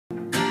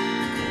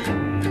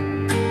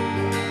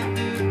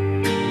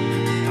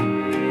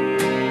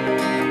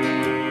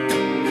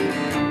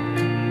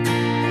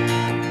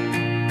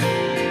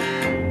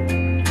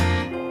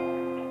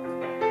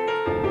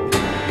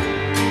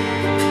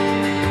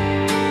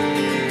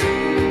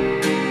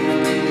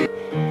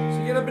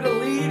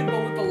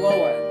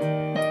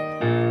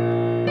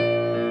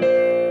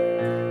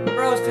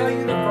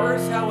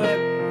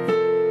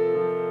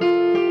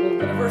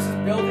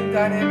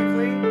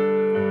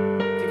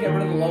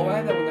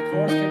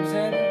chorus comes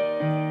in,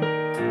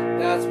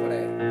 that's when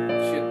it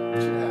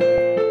should happen.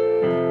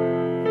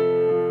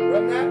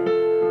 Run that?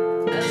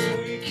 As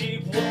we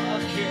keep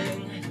walking,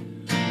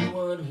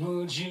 what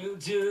would you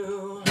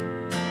do?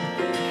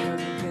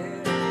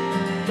 Think of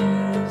the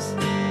days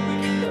we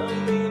can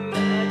only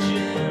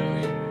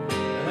imagine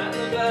how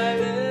the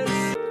violence.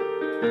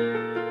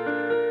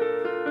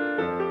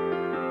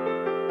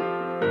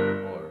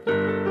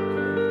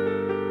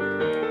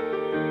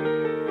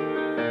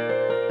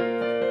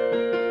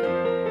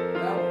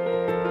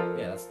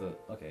 Yeah, that's the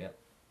okay. Yeah,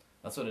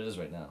 that's what it is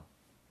right now.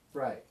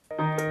 Right.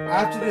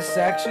 After this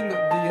section,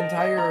 the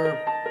entire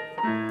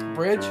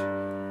bridge,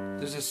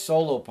 there's a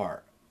solo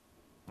part.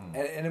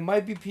 And it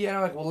might be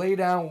piano, like we'll lay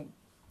down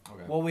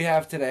what we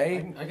have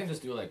today. I can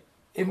just do like.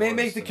 It may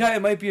make the cut,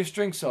 it might be a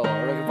string solo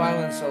or like a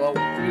violin solo.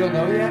 We don't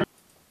know yet.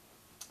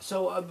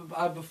 So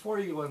before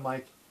you go in,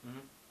 Mike,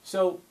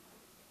 so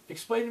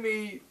explain to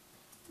me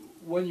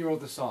when you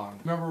wrote the song.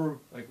 Remember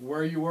like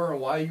where you were or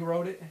why you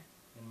wrote it?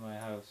 In my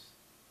house.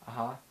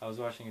 Uh-huh. I was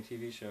watching a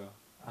TV show.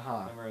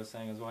 Uh-huh. Remember I was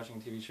saying I was watching a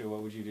TV show,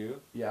 What Would You Do?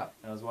 Yeah.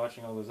 And I was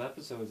watching all those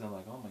episodes and I'm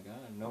like, oh my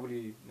god,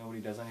 nobody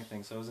does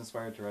anything. So I was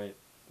inspired to write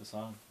the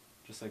song.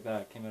 Just like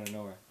that, it came out of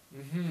nowhere.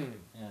 Mm-hmm.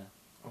 Yeah.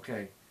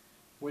 Okay.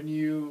 When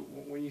you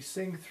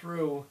sing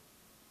through,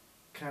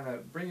 kind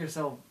of bring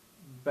yourself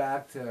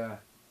back to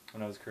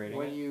When I was creating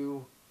when it.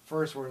 you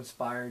first were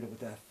inspired with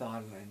that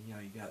thought, and you know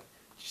you got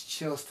just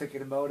chills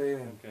thinking about it,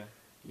 and Okay.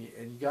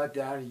 you got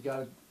down, and you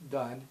got it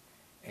done,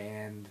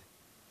 and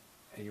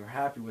you were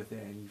happy with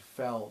it, and you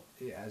felt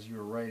it as you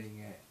were writing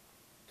it,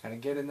 kind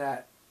of get in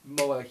that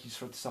mode like you just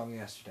wrote the song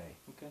yesterday.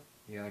 Okay.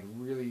 You know, like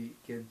really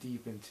get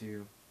deep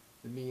into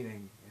the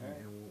meaning and,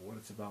 Alright. and what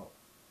it's about.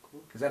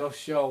 Cool. Because that'll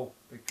show,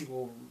 like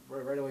people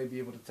right away be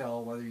able to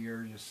tell whether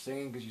you're just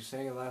singing because you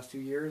sang it the last 2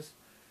 years,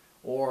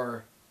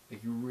 or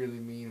like you really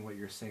mean what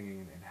you're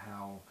singing and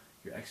how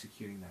you're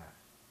executing that.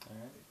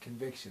 Alright.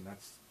 Conviction,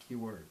 that's the key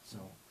word. So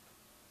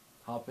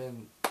hop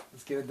in,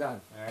 let's get it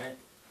done. Alright.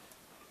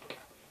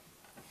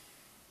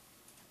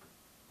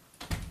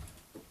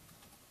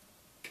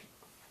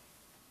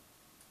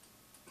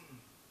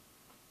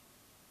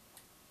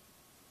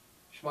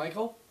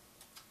 Schmeichel?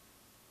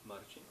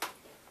 Marty.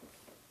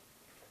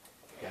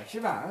 Jak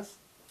się masz?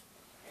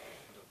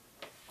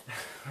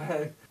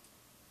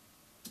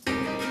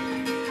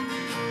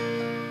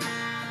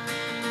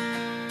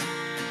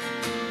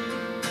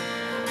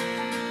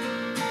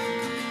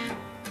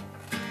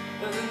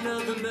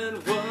 Another man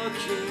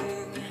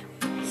walking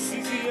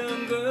sees a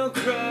young girl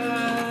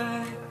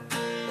cry,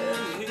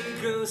 and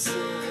he goes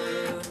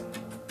up,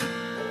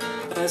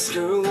 ask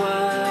her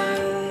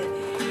why.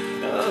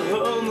 A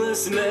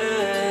homeless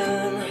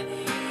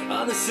man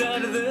on the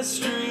side of the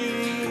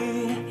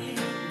street,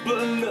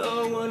 but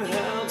no one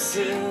helps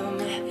him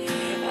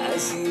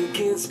as he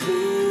gets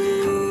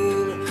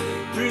beat,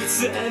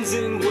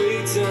 pretending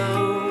we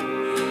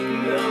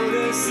don't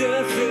notice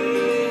a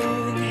thing.